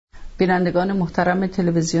بینندگان محترم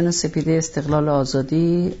تلویزیون سپیده استقلال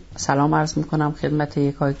آزادی، سلام عرض میکنم خدمت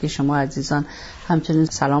یکایک شما عزیزان. همچنین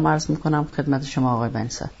سلام عرض میکنم خدمت شما آقای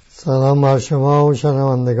بنیصدر. سلام بر شما و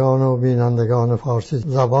شنوندگان و بینندگان فارسی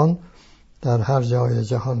زبان در هر جای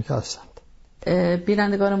جهان که هستند.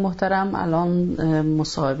 بینندگان محترم، الان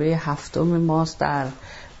مصاحبه هفتم ماست در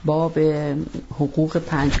باب حقوق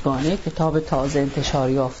پنجگانه، کتاب تازه انتشار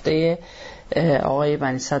یافته آقای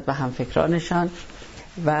بنیصدر و همفکرانشان،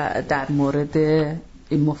 و در مورد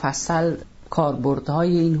این مفصل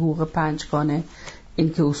کاربردهای این حقوق پنجگانه،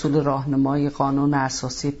 این که اصول راهنمای قانون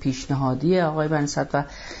اساسی پیشنهادی آقای بنیصدر و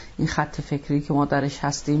این خط فکری که ما درش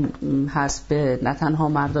هستیم هست به نه تنها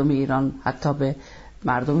مردم ایران، حتی به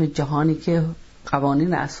مردم جهانی که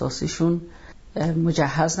قوانین اساسیشون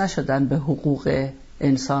مجهز نشدن به حقوق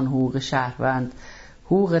انسان، حقوق شهروند،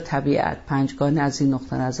 حقوق طبیعت. پنجگانه از این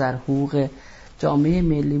نقطه نظر حقوق جامعه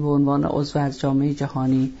ملی به عنوان عضو از جامعه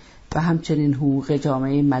جهانی و همچنین حقوق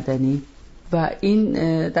جامعه مدنی، و این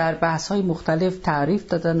در بحث‌های مختلف تعریف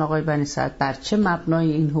دادن آقای بنیصدر بر چه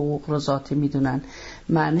مبنای این حقوق رو ذاتی میدونن.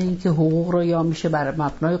 معنی این که حقوق رو یا میشه بر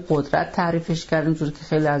مبنای قدرت تعریفش کرد، اونجوری که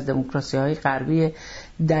خیلی از دموکراسی‌های غربی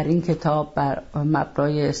در این کتاب بر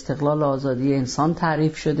مبنای استقلال آزادی انسان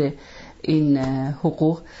تعریف شده این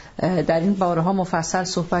حقوق. در این بارها مفصل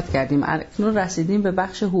صحبت کردیم. اکنون رسیدیم به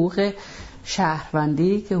بخش حقوق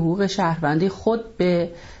شهروندی که حقوق شهروندی خود به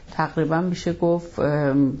تقریبا میشه گفت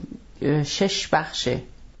 6 بخشه،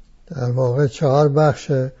 در واقع 4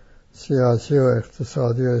 بخش سیاسی و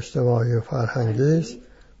اقتصادی و اجتماعی و فرهنگی است،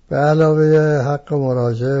 به علاوه حق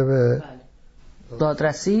مراجعه به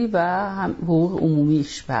دادرسی و هم حقوق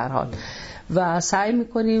عمومیش به هر حال. و سعی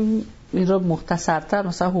میکنیم این رو مختصرتر،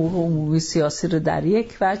 مثلا حقوق عمومی سیاسی رو در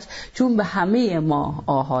یک وجه، چون به همه ما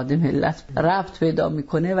آحاد ملت ربط پیدا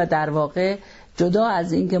میکنه و در واقع جدا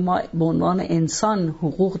از این که ما به عنوان انسان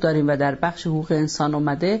حقوق داریم و در بخش حقوق انسان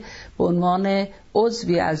اومده به عنوان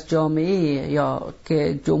عضوی از جامعه یا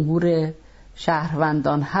که جمهور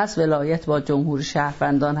شهروندان هست، ولایت با جمهور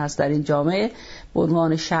شهروندان هست در این جامعه، به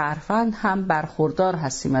عنوان شهروند هم برخوردار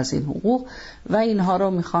هستیم از این حقوق و اینها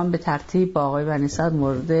رو میخوام به ترتیب با آقای بنیصدر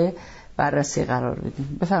مورد بررسی قرار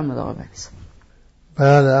بدیم. بفرمایید آقای بنیصدر.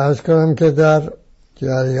 بله، عرض کنم که در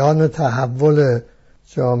جریان تحول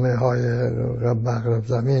جامعه های مغرب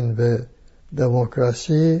زمین به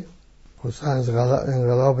دموکراسی، خصوصا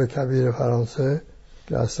انقلاب کبیر فرانسه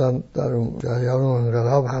که اصلا در جریان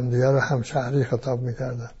انقلاب همدیگر رو همشهری خطاب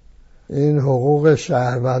میکردن، این حقوق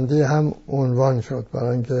شهروندی هم عنوان شد، برای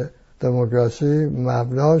اینکه دموکراسی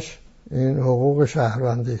مبناش این حقوق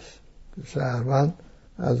شهروندی است، شهروند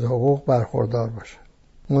از حقوق برخوردار باشه.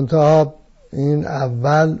 منتها این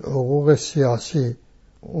اول حقوق سیاسی،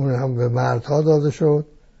 اون هم به مردها داده شد،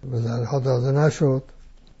 به زنها داده نشد.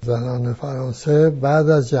 زنان فرانسه بعد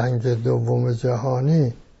از جنگ دوم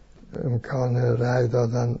جهانی امکان رأی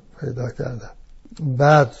دادن پیدا کردن.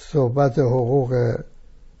 بعد صحبت حقوق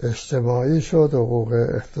اجتماعی شد، حقوق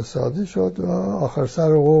اقتصادی شد و آخر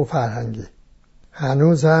سر حقوق فرهنگی.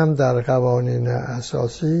 هنوز هم در قوانین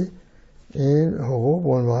اساسی این حقوق به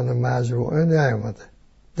عنوان مجموعه نیامده.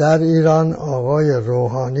 در ایران آقای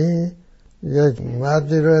روحانی یک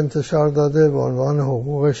متنی رو انتشار داده به عنوان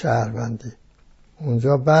حقوق شهروندی.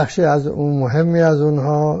 اونجا بخشی از اون مهمی از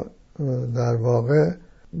اونها در واقع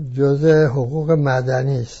جزء حقوق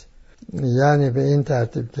مدنی است، یعنی به این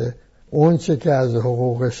ترتیب که اون چه که از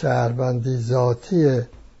حقوق شهروندی ذاتی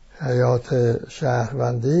حیات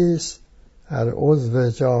شهروندی است، هر عضو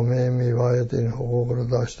جامعه میباید این حقوق رو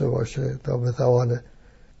داشته باشه تا بتوانه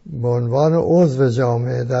به عنوان عضو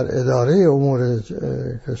جامعه در اداره امور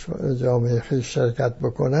جامعه خویش شرکت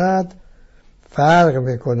بکند. فرق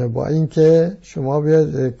میکنه با اینکه شما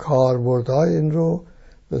بیاید کاربردهای این رو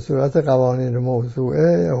به صورت قوانین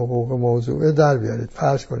موضوعه، حقوق موضوعه در بیارید.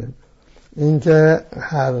 فرض کنیم اینکه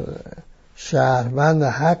هر شهروند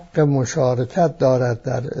حق مشارکت دارد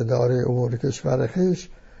در اداره امور کشور خویش،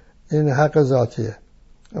 این حق ذاتیه.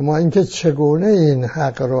 اما اینکه چگونه این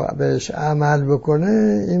حق رو بهش عمل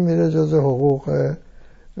بکنه، این میره جز حقوق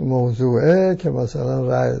موضوعه که مثلا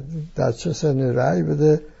رأی در چه سنی رأی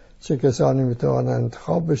بده، چه کسانی میتوانند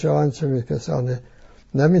انتخاب بشوند، چه کسانی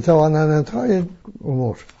نمیتوانند انتخاب، این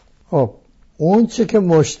امور. خب اون چی که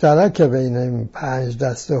مشترک بین این 5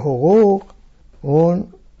 دسته حقوق، اون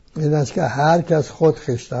این است که هر کس خود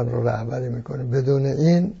خویشتن رو رهبری میکنه. بدون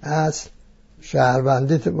این اصل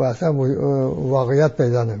شهروندی اصلا واقعیت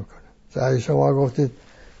پیدا نمیکنه. اگه شما گفتید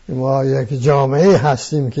ما یک جامعه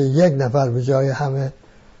هستیم که یک نفر به جای همه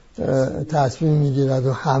تصمیم میگیرد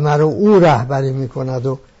و همه رو او رهبری میکند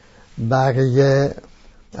و بقیه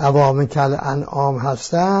عوام کل انعام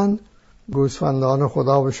هستند، گوسفندان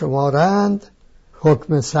خدا به شمارند،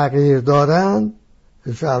 حکم صغیر دارند،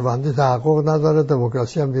 شهروندی تحقق نداره،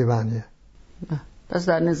 دموکراسی هم بی‌معنیه. پس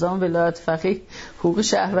در نظام ولایت فقیه حقوق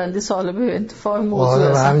شهروندی سالب انتفاع موضوع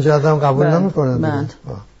است. همین جهت هم قبول نمی‌کنه.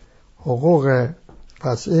 حقوق،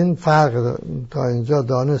 پس این فرق تا اینجا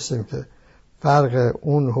دانستیم که فرق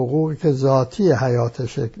اون حقوقی که ذاتی حیات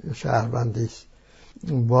شهروندی است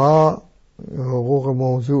با حقوق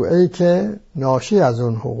موضوعی که ناشی از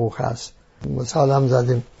اون حقوق هست. مثال هم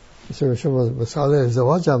زدیم، مثال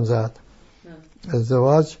ازدواج هم زد.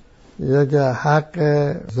 ازدواج یک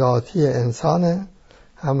حق ذاتی انسانه،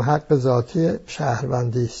 هم حق ذاتی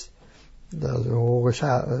شهروندی است، در حقوق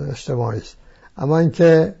اجتماعی است. اما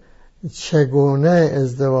اینکه چگونه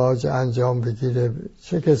ازدواج انجام بگیره،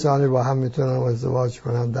 چه کسانی با هم میتونن ازدواج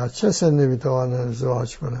کنن، در چه سنی میتونن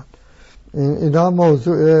ازدواج کنن، اینا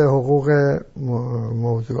موضوع حقوق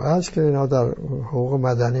موضوع است که اینا در حقوق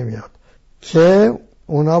مدنی میاد که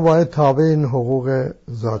اونا باید تابع این حقوق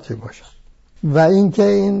ذاتی باشن. و اینکه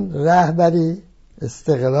این رهبری،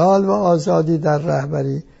 استقلال و آزادی در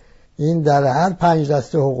رهبری، این در هر 5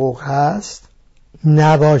 دسته حقوق هست،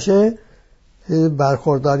 نباشه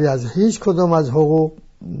برخورداری از هیچ کدوم از حقوق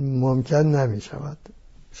ممکن نمی شود.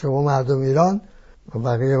 شما مردم ایران و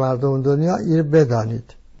بقیه مردم دنیا این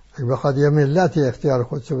بدانید، اگه بخواد یه ملتی اختیار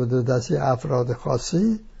خودشو بده دستی افراد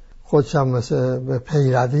خاصی، خودشم مثل به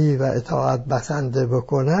پیروی و اطاعت بسنده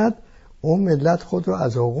بکند، اون ملت خود رو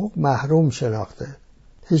از حقوق محروم شناخته،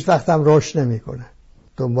 هیچ وقت هم رشد نمی کنه.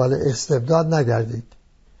 دنبال استبداد نگردید،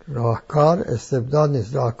 راهکار استبداد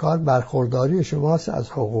نیست، راهکار برخورداری شماست از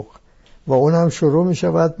حقوق و اون هم شروع می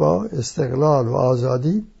شود با استقلال و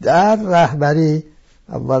آزادی در رهبری،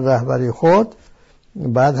 اول رهبری خود،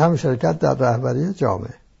 بعد هم شرکت در رهبری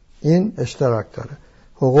جامعه. این اشتراک داره.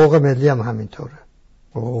 حقوق ملی هم همینطوره.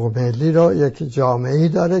 حقوق ملی رو یک جامعه‌ای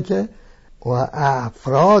داره که و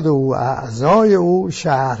افراد او، اعضای او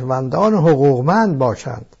شهروندان حقوقمند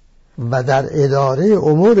باشند و در اداره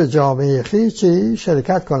امور جامعه خویش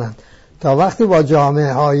شرکت کنند تا وقتی با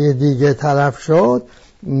جامعه های دیگه طرف شد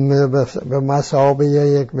به مثابه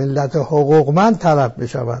یک ملت حقوقمند طرف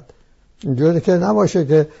بشود. اینجوری که نباشه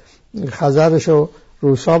که خزرشو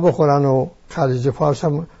روسا بخورن و خلیج فارس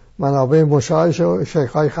هم منابع مشاهشو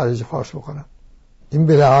شیخ‌های خلیج فارس بخورن. این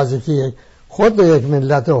به لحاظی که خود یک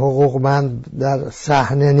ملت حقوقمند در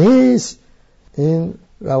صحنه نیست، این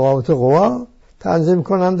روابط قوا تنظیم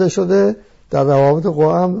کننده شده. در روابط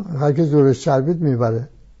قوا هم هر کی زورش چربید میبره،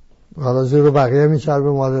 حالا زور بقیه میچربه،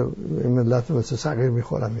 مال ملت مثل صغیر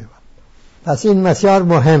میخورم میبره. پس این مسیار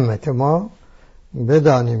مهمه که ما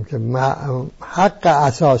بدانیم که حق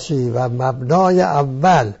اساسی و مبنای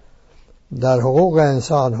اول در حقوق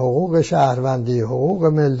انسان، حقوق شهروندی، حقوق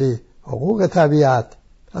ملی، حقوق طبیعت،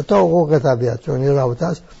 حتی حقوق طبیعت، چون این رابطه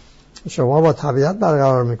است شما با طبیعت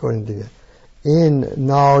برقرار میکنید دیگه، این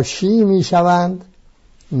ناشی میشوند،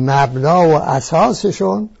 مبنا و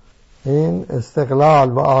اساسشون این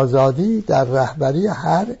استقلال و آزادی در رهبری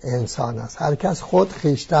هر انسان است. هر کس خود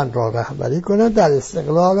خویشتن را رهبری کنه، در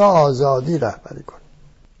استقلال و آزادی رهبری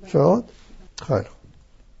کنه. شد؟ خیلی.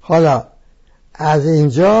 حالا از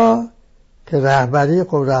اینجا که رهبری،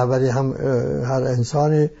 خب رهبری هم هر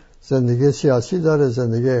انسانی زندگی سیاسی داره،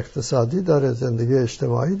 زندگی اقتصادی داره، زندگی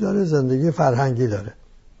اجتماعی داره، زندگی فرهنگی داره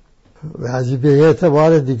و از به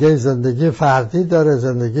اعتبار دیگه زندگی فردی داره،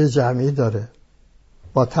 زندگی جمعی داره،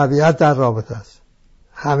 با طبیعت در رابطه است.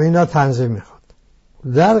 همینا تنظیم میخواد.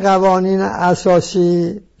 در قوانین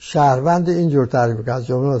اساسی شهروند اینجور تعریف میکنه، از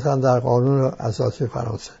جمله مثلا در قانون اساسی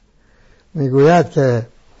فرانسه میگوید که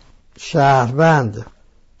شهروند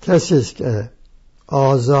کسی است که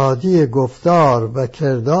آزادی گفتار و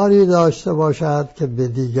کرداری داشته باشد که به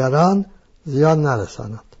دیگران زیان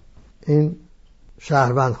نرساند. این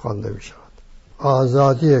شهروند خوانده می شود.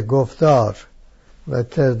 آزادی گفتار و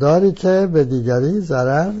کرداری که به دیگری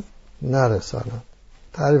ضرر نرساند.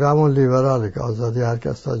 تعریف همون لیبراله که آزادی هر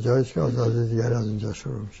کس تا جایش که آزادی دیگری از اینجا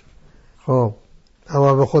شروع میشه. خب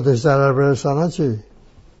اما به خودش ضرر برساند چی؟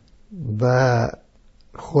 و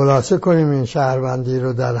خلاصه کنیم این شهروندی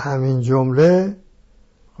رو در همین جمله،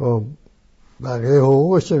 خب بقیه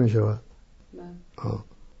حقوقش چه میشه باید؟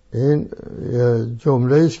 این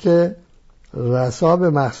جمله ایست که رسا به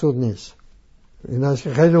مقصود نیست. این است که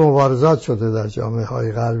خیلی مبارزات شده در جامعه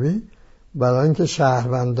های غربی برای اینکه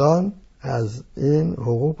شهروندان از این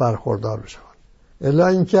حقوق برخوردار بشوند. الا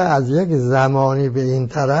اینکه از یک زمانی به این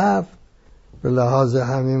طرف به لحاظ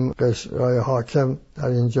همین قشرهای حاکم در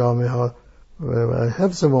این جامعه ها و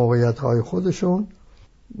حفظ موقعیت های خودشون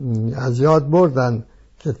از یاد بردن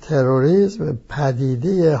که تروریسم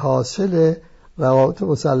پدیده حاصل روابط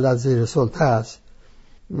مسلط زیر سلطه است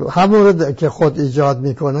همون که خود ایجاد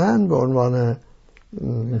میکنن به عنوان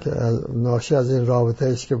ناشی از این رابطه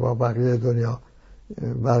است که با بقیه دنیا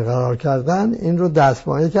برقرار کردن، این رو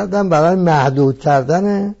دستمایه کردن برای محدود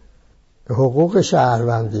کردن حقوق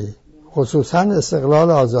شهروندی، خصوصا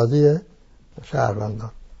استقلال آزادی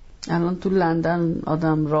شهروندان. الان تو لندن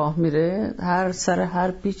آدم راه میره، هر سر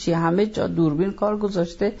هر پیچی همه جا دوربین کار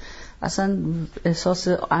گذاشته، اصلا احساس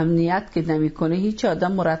امنیت که نمیکنه، هیچ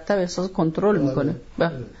آدم مرتب احساس کنترل میکنه.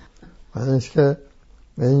 مثلا که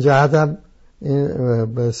به این جهت هم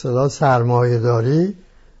به اصطلاح سرمایه‌داری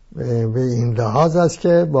به این لحاظ است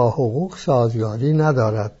که با حقوق سازگاری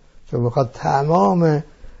ندارد، چون میخواد تمام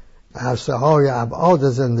عرصه های ابعاد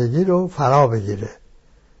زندگی رو فرا بگیره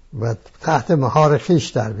و تحت مهار خیش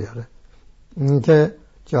در بیاره. این که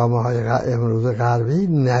جامعه های امروز غربی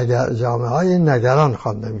جامعه های نگران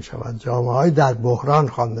خوانده می شود، جامعه های در بحران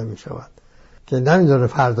خوانده می شود که نمیدونه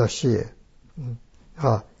فرداش چیه.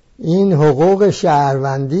 این حقوق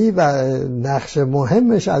شهروندی و نقش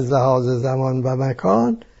مهمش از لحاظ زمان و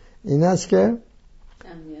مکان این است که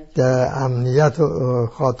امنیت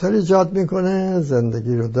خاطر ایجاد میکنه،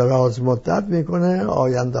 زندگی رو دراز مدت میکنه،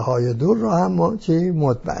 آینده های دور رو هم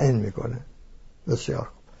مطمئن میکنه. بسیار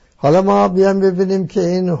خوب. حالا ما بیان ببینیم که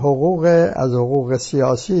این حقوق از حقوق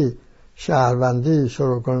سیاسی شهروندی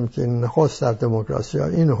شروع کنیم که این نخست در دموکراسی ها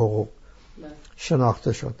این حقوق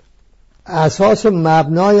شناخته شد. اساس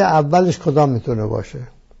مبنای اولش کدام میتونه باشه؟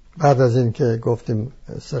 بعد از این که گفتیم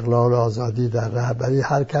استقلال آزادی در رهبری،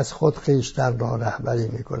 هر کس خود خویشتن را رهبری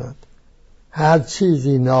میکند. هر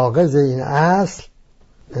چیزی ناقض این اصل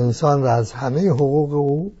انسان را از همه حقوق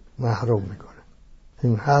او محروم میکنه.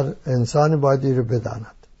 این هر انسانی باید این رو بداند.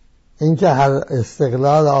 این که هر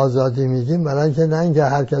استقلال آزادی میگیم برای اینکه نه اینکه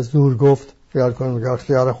هر کس زور گفت خیال کنیم که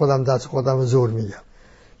اختیار خودم دست خودم زور میگم.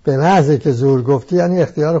 به محض که زور گفتی یعنی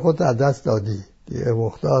اختیار خود از دست دادی دیگه.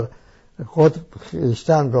 مختار خود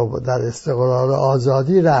خویشتن رو در استقلال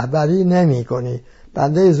آزادی رهبری نمی کنی،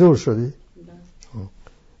 بنده زور شدی.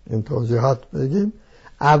 این توضیحات بگیم.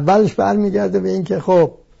 اولش برمیگرده به این که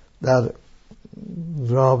خب در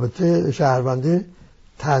رابطه شهروندی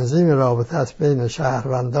تنظیم رابطه است بین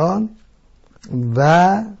شهروندان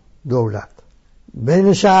و دولت.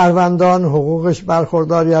 بین شهروندان حقوقش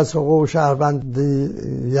برخورداری از حقوق شهروندی،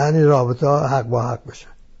 یعنی رابطه حق با حق بشه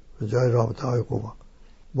به جای رابطه های قوا.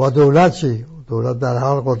 با دولت چی؟ دولت در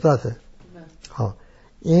حال قدرته.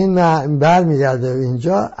 این برمیگرده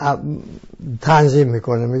اینجا تنظیم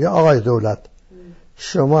میکنه، میگه آقای دولت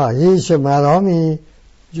شما هیچ مرامی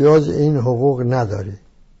جز این حقوق نداری،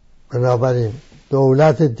 بنابراین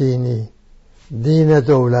دولت دینی، دین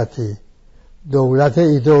دولتی، دولت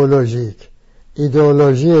ایدئولوژیک،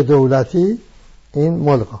 ایدئولوژی دولتی، این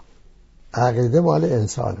ملغا. عقیده مال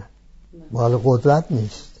انسانه، مال قدرت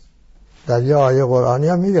نیست. در یه آیه قرآنی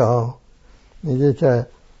هم میگه که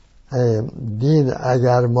دین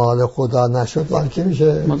اگر مال خدا نشد مال کی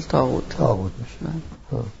میشه؟ مال طاغوت میشه.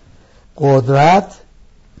 قدرت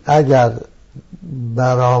اگر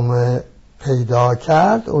برام پیدا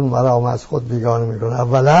کرد اون مرام از خود بیگانه میکنه.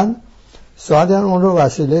 اولا ثانیاً اون رو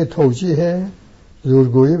وسیله توجیه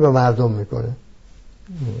زورگویی به مردم میکنه.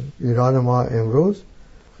 ایران ما امروز،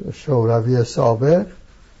 شوروی سابق،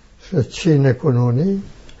 چین کنونی،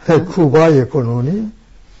 کوبای کنونی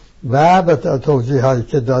و به توجیه هایی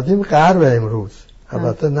که دادیم غرب امروز،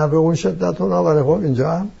 البته نه به اون شدت اونا، ولی خب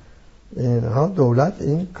اینجا هم اینها دولت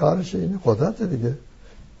این کارش این قدرت دیگه،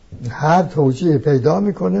 هر توجیه پیدا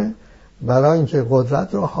میکنه برای اینکه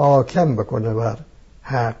قدرت رو حاکم بکنه بر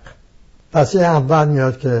حق. پس این اول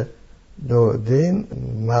میاد که دین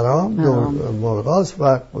مرام ملغاست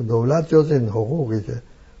و دولت جز این حقوقی که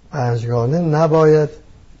پنجگانه نباید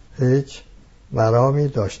هیچ مرامی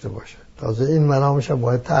داشته باشه. تازه این مرامش هم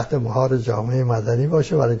باید تحت مهار جامعه مدنی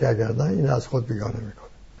باشه، ولی که اگر نه این از خود بیگانه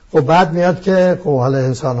میکنه. خب بعد میاد که خب حالا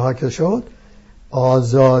انسان ها که شد،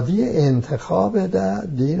 آزادی انتخاب در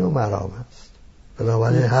دین و مرام است.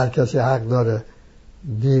 بنابراین هر کسی حق داره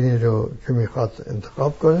دینی رو که میخواد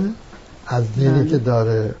انتخاب کنه، از دینی که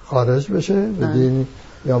داره خارج بشه به دینی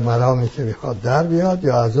یا مرامی که میخواد در بیاد،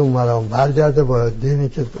 یا از اون مرام برگرده با دینی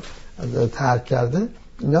که ترک کرده.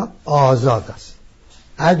 اینا آزاد است.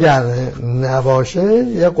 اگر نباشه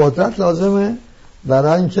یه قدرت لازمه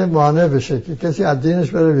برای اینکه مانع بشه که کسی از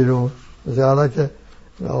دینش بره بیرون. مثلا حالا که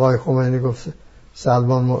آقای خمینی گفت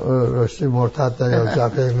سلمان رشدی مرتد یا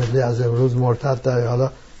جبهه ملی از امروز مرتد، حالا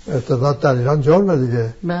ارتداد در ایران جرمه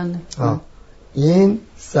دیگه. بله. این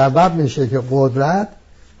سبب میشه که قدرت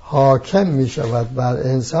حاکم میشود بر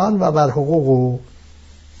انسان و بر حقوق او،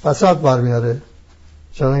 فساد برمیاره.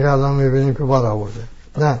 چون که الان میبینیم که بار آورده.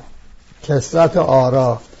 نه، کثرت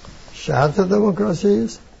آرا، شرط دموکراسی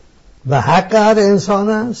است و حق هر انسان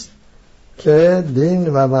است که دین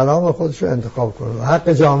و مرام خودش رو انتخاب کنه و حق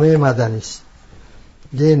جامعه مدنی است.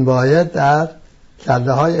 دین باید در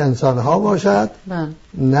کله های انسان ها باشد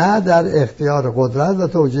نه در اختیار قدرت و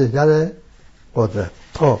توجیهگر قدرت.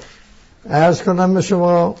 خب عرض کنم به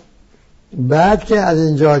شما بعد که از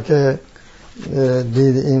اینجا که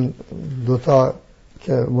دید این دوتا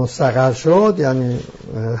که مستقر شد، یعنی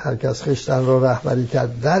هر کس خویشتن رو رهبری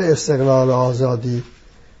کرد در استقلال و آزادی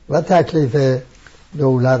و تکلیف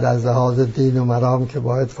دولت از لحاظ دین و مرام که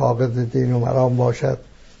باید فاقد دین و مرام باشد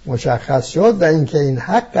مشخص شد و اینکه این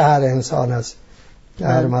حق هر انسان است که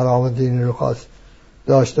هر مرام دینی رو خواست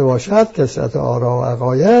داشته باشد، کثرت آرا و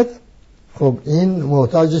عقاید. خب این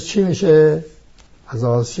محتاج چی میشه؟ از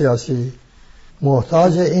لحاظ سیاسی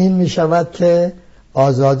محتاج این میشود که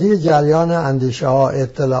آزادی جریان اندیشه ها،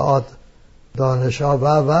 اطلاعات، دانش ها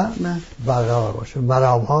و برقرار باشه،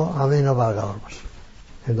 مرام ها همه اینا برقرار باشه.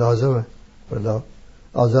 این لازمه.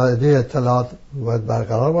 آزادی اطلاعات باید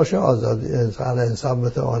برقرار باشه، آزادی انسان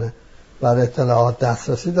بتوانه بر اطلاعات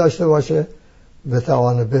دسترسی داشته باشه،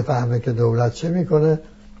 بتوانه بفهمه که دولت چه میکنه،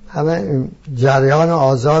 همه جریان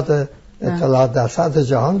آزاد اطلاعات در سطح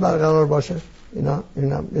جهان برقرار باشه.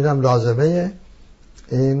 اینم لازمه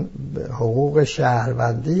این حقوق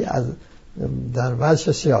شهروندی از در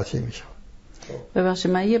وجه سیاسی میشه.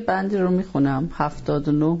 ببخشید من یه بندی رو میخونم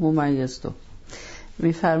 79-2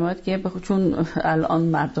 میفرماید که چون الان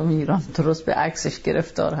مردم ایران درست به عکسش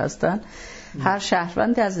گرفتار هستن، هر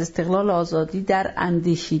شهروندی از استقلال آزادی در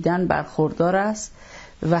اندیشیدن برخوردار است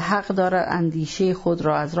و حق دارد اندیشه خود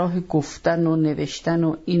را از راه گفتن و نوشتن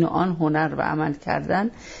و این و آن هنر و عمل کردن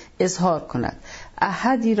اظهار کند.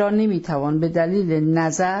 احدی را نمیتوان به دلیل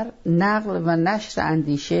نظر، نقل و نشر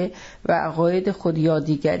اندیشه و عقاید خود یا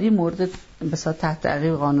دیگری مورد بسیار تحت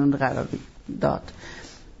تعقیب قانون قرار داد.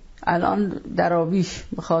 الان دراویش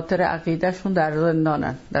به خاطر عقیدهشون در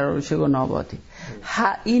زندانن، دراویش گنابادی.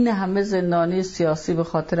 این همه زندانی سیاسی به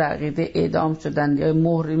خاطر عقیده اعدام شدن یا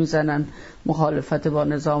مهری میزنن مخالفت با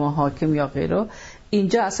نظام حاکم یا غیره.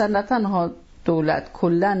 اینجا اصلا نه تنها دولت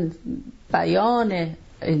کلن بیان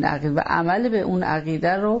این عقیده و عمل به اون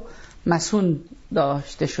عقیده رو مسئول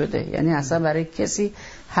داشته شده، یعنی اصلا برای کسی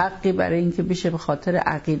حقی برای اینکه بشه به خاطر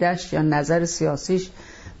عقیدهش یا نظر سیاسیش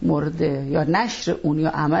مورد یا نشر اون یا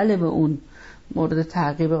عمل به اون مورد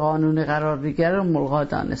تعقیب قانون قرار دیگر رو ملغا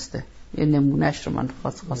دانسته. یه نمونهش رو من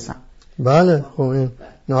خواستم. بله خب این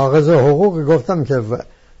ناقض حقوق گفتم که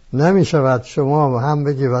نمیشود شما هم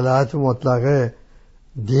بگی ولایت مطلقه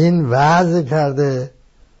دین وضع کرده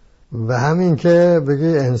و همین که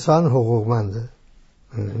بگی انسان حقوقمنده.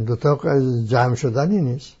 دوتا جمع شدنی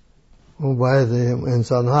نیست. اون باید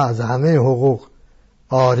انسان ها از همه حقوق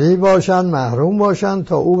عاری باشن، محروم باشن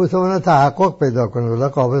تا او بتونه تحقق پیدا کنه، ولی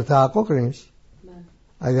قابل تحقق نیست.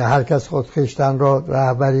 اگر هر کس خود خویشتن را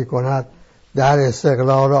رهبری کند در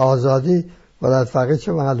استقلال و آزادی، ولایت فقیه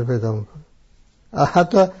چه محل پیدا میکنه؟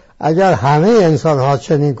 حتی اگر همه انسان ها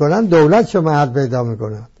چنین کنن، دولت چه محل پیدا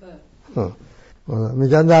میکنه؟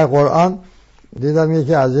 میگن در قرآن دیدم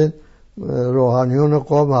یکی از این روحانیون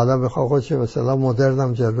قوم، حالا بخواه خودش مثلا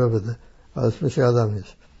مدرنم جلوه بده، اسمش یادم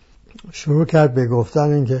نیست، شروع کرد به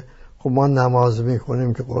گفتن این که خب ما نماز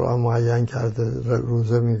میخونیم که قرآن معین کرده،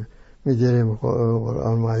 روزه میگیریم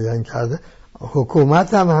قرآن معین کرده،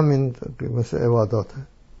 حکومت هم همین مثل عباداته.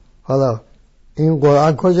 حالا این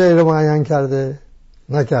قرآن کجا رو معین کرده؟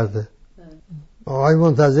 نکرده. آقای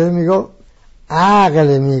منتظر میگو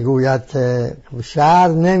عقل میگوید که شهر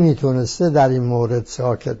نمیتونسته در این مورد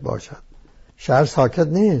ساکت باشد. شهر ساکت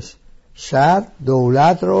نیست، شهر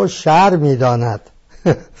دولت رو شهر میداند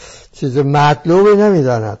چیز مطلوبی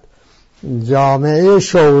نمیداند. جامعه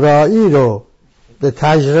شورایی رو به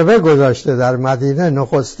تجربه گذاشته در مدینه،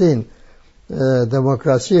 نخستین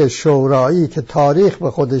دموکراسی شورایی که تاریخ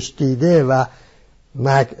به خودش دیده و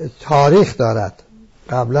تاریخ دارد.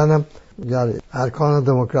 قبلا هم در ارکان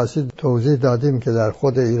دموکراسی توضیح دادیم که در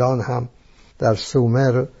خود ایران هم در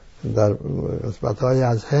سومر، در قسمت‌های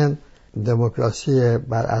از هند دموکراسی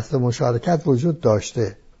بر اصل مشارکت وجود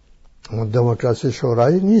داشته. دموکراسی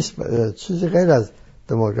شورایی نیست، چیزی غیر از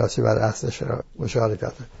دموکراسی بر اصل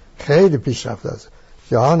مشارکت، خیلی پیشرفته است.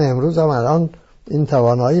 جهان امروز هم الان این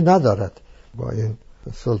توانایی ندارد با این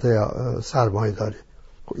سلطه سرمایه‌داری.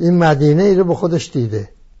 این مدینه ای رو به خودش دیده،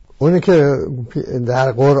 اونی که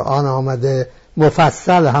در قرآن آمده،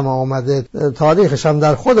 مفصل هم آمده، تاریخش هم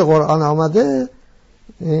در خود قرآن آمده،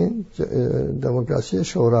 این دموکراسی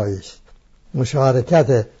شورایی است.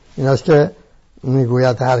 مشارکت این است که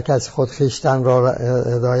میگوید هر کس خود خویشتن را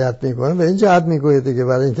هدایت میکنه، به این جهت میگوید دیگه،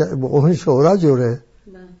 برای اینکه اون شورا جوره.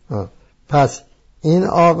 پس این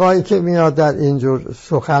آقایی که میاد در اینجور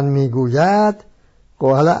سخن میگوید،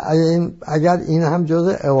 حالا اگر این هم جز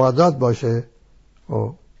عبادات باشه،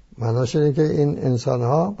 معناش اینه که این انسان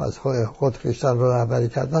ها پس خود خویشتن رو رهبری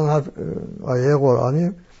کردن، هر آیه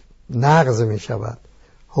قرآنی نقض می شود،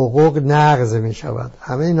 حقوق نقض می شود.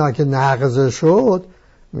 همه اینا که نقض شد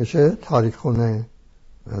میشه تاریخخانه،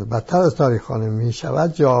 بدتر از تاریخخانه می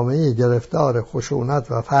شود جامعه گرفتار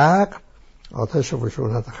خشونت و فقر، آتش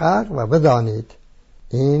خشونت و فقر. و بدانید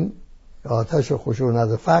این آتش خشونت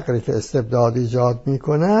و فقری که استبداد ایجاد می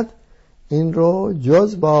کند، این رو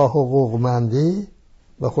جز با حقوقمندی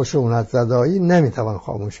و خشونت زدایی نمیتوان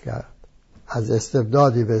خاموش کرد. از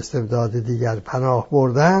استبدادی به استبداد دیگر پناه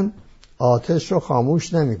بردن آتش رو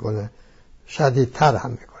خاموش نمیکنه، شدیدتر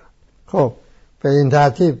هم میکنه. خب به این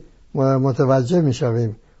ترتیب متوجه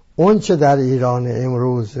میشویم اون چه در ایران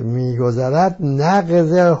امروز میگذرد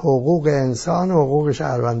نقض حقوق انسان و حقوق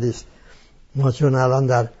شهروندی است. ما چون الان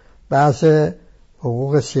در بحث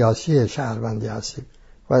حقوق سیاسی شهروندی هستیم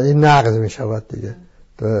و این نقض میشود دیگه.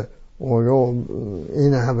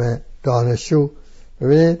 این همه دانشجو،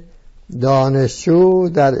 ببینید دانشجو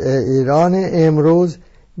در ایران امروز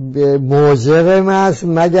مجرم است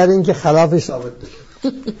مگر اینکه خلافش ثابت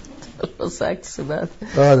بشه.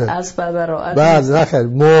 از براءت بعد نخیر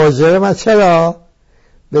مجرم است. چرا؟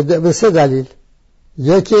 به سه دلیل.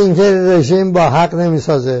 یکی اینکه رژیم با حق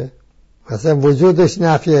نمیسازه، مثلا وجودش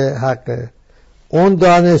نفی حقه، اون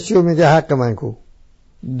دانشجو میگه حق من کو.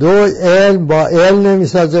 دو، علم با علم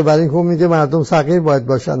نمیسازه، برای این که میگه مردم صغیر باید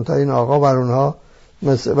باشن تا این آقا بر اونها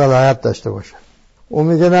ولایت داشته باشن. اون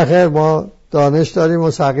میگه نخیر ما دانش داریم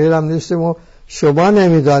و صغیر هم نیستیم و شما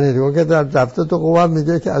نمیدانید. اون که در دفتر تو قوام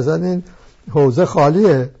میگه که اصلا این حوزه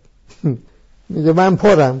خالیه. میگه من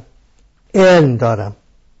پرم، علم دارم.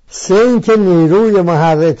 سه، این که نیروی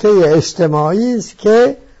محرکه اجتماعی است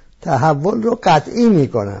که تحول رو قطعی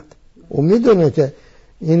میکند. اون میدونه که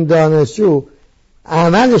این دانشجو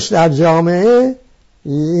عملش در جامعه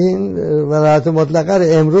این ولایت مطلقه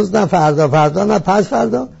رو امروز نه فردا نه پس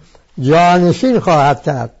فردا جانشین خواهد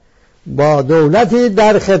کرد با دولتی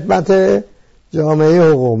در خدمت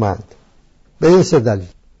جامعه حقوقمند. به این سه دلیل.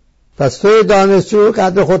 پس توی دانشجو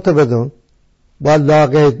قدر خودتو بدون، با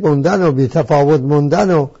لاقید موندن و بی‌تفاوت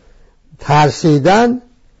موندن و ترسیدن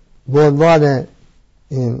به عنوان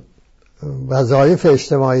این وظایف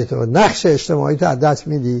اجتماعی تو، نقش اجتماعی تو از دست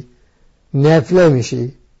میدی، نفله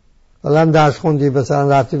میشی. حالا درس خوندی مثلا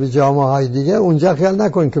رفتی به جامعه های دیگه، اونجا خیال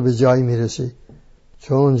نکن که به جایی میرسی،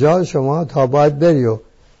 چون اونجا شما تا باید بری و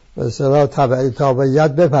مثلا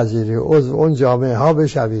تابعیت بپذیری و عضو اون جامعه ها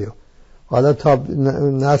بشوی. حالا تا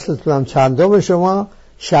نسلتون هم چندم شما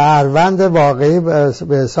شهروند واقعی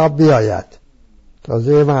به حساب بیاید.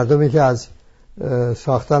 تازه مردمی که از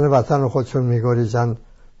ساختن وطن خودشون میگریزن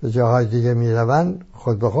به جاهای دیگه میرون،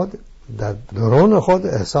 خود به خود در درون خود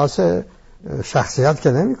احساس شخصیت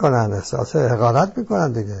که نمی کنن، احساس حقارت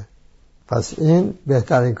میکنن دیگه. پس این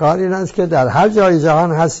بهترین کار این است که در هر جای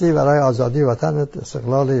جهان هستی برای آزادی وطن،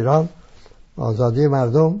 استقلال ایران، آزادی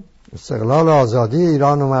مردم، استقلال و آزادی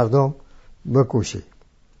ایران و مردم بکوشی.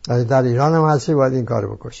 اگه در ایران هم هستی باید این کار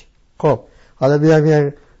بکوشی. خب حالا بیایم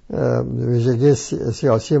یک ویژگی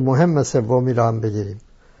سیاسی مهم سومی را هم بگیریم.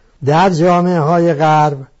 در جامعه های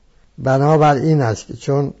غرب بنابر این است که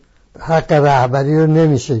چون حق رهبری رو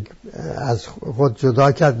نمیشه از خود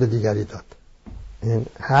جدا کرد به دیگری داد، این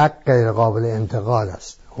حق غیر قابل انتقال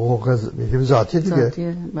است. حقوق میگیم ذاتی دیگه،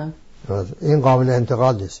 این قابل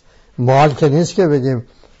انتقال نیست. مال که نیست که بگیم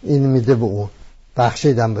این میده به اون،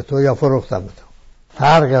 بخشیدم به تو یا فروختم به تو.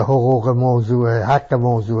 فرق حقوق موضوع، حق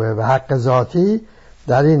موضوع و حق ذاتی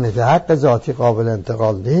در اینه که حق ذاتی قابل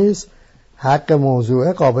انتقال نیست، حق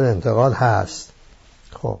موضوع قابل انتقال هست.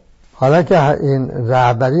 خب حالا که این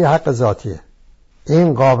رهبری حق ذاتیه،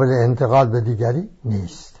 این قابل انتقال به دیگری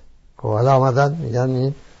نیست. خب حالا آمدن میگن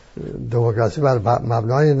این دموکراسی بر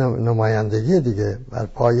مبنای نمایندگی دیگه، بر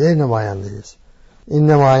پایه نمایندگی است.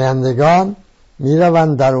 این نمایندگان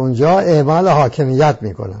میروند در اونجا اعمال حاکمیت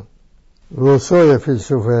میکنن. روسو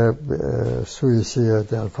فیلسوف سوئیسی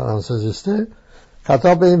در فرانسه زیسته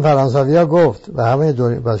خطاب به این فرانسوی‌ها گفت و همه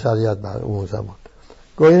بشریت بر اون زمان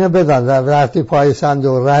گویا اینو بدن، رفتی پای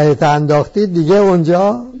صندوق رأیت انداختی دیگه،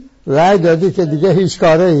 اونجا رأی دادی که دیگه هیچ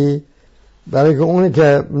کاره ای، برای که اونی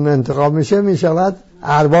که انتخاب میشه میشود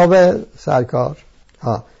ارباب سرکار.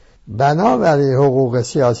 بنابراین حقوق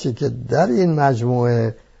سیاسی که در این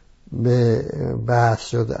مجموعه به بحث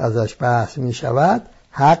شد، ازش بحث میشود،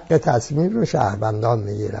 حق تصمیم رو شهروندان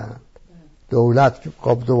میگیرند. دولت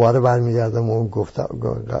خب دوباره برمیگردم اون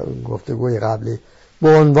گفتگوی قبلی،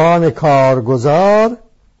 به عنوان کارگزار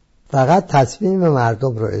فقط تصمیم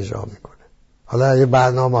مردم رو اجرا میکنه. حالا یه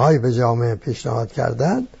برنامه‌هایی به جامعه پیشنهاد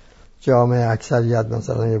کردن، جامعه اکثریت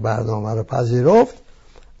مثلا یه برنامه رو پذیرفت،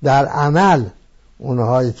 در عمل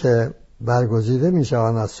اونهایی که برگزیده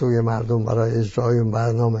میشوند از سوی مردم برای اجرای اون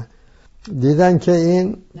برنامه دیدن که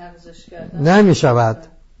این نمیشود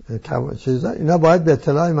اینا باید به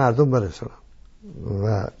اطلاع مردم برسونن.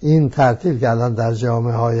 و این ترتیب که الان در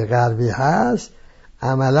جامعه های غربی هست،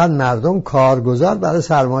 عملا مردم کارگزار برای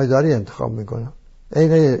سرمایه‌داری انتخاب میکنن.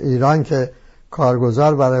 این ایران که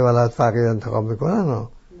کارگزار برای ولایت فقیه انتخاب میکنن و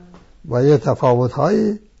با یه تفاوت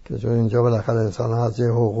هایی که چون اینجا بالاخره انسان ها از یه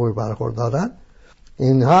حقوقی برخوردارن،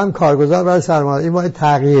 اینها هم کارگزار برای سرمایه‌داری باید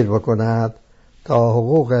تغییر بکند تا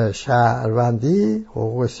حقوق شهروندی،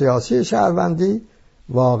 حقوق سیاسی شهروندی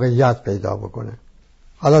واقعیت پیدا بکنه.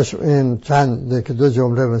 حالا این چند که دو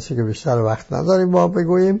جمله مثل که بیشتر وقت نداریم ما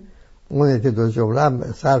بگوییم، اون که دو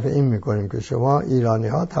جمله صرف این میکنیم که شما ایرانی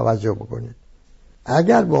ها توجه بکنید.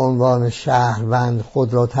 اگر به عنوان شهروند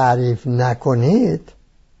خود را تعریف نکنید،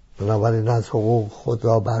 بنابراین از حقوق خود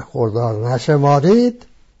را برخوردار نشمارید،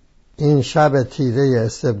 این شب تیره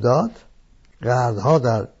استبداد قرنها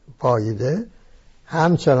در پاییده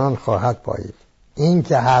همچنان خواهد پایید. این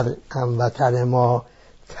که هر هموطن ما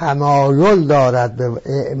تمایل دارد به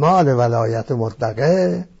اعمال ولایت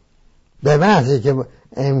مطلقه، به محضی که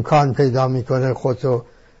امکان پیدا میکنه خودشو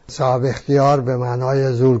صاحب اختیار به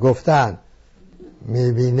معنای زور گفتن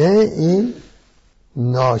میبینه، این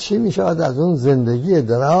ناشی میشود از اون زندگی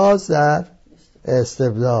دراز در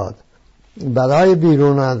استبداد. برای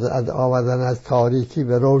بیرون از آمدن از تاریکی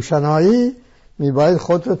به روشنایی میباید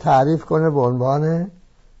خود رو تعریف کنه به عنوان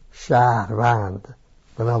شهروند.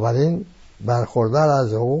 بنابراین برخوردار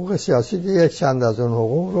از حقوق سیاسی که یک چند از اون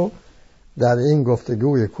حقوق رو در این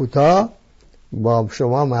گفتگوی کوتاه با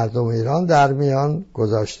شما مردم ایران در میان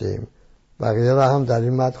گذاشتیم. بقیه را هم در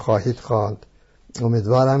این متن خواهید خواند.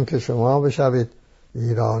 امیدوارم که شما بشوید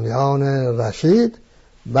ایرانیان رشید،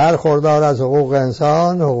 برخوردار از حقوق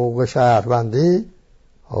انسان، حقوق شهروندی،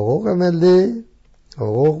 حقوق ملی،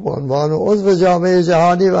 حقوق به عنوان عضو جامعه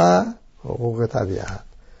جهانی و حقوق طبیعت.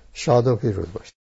 شاد و پیروز باشید.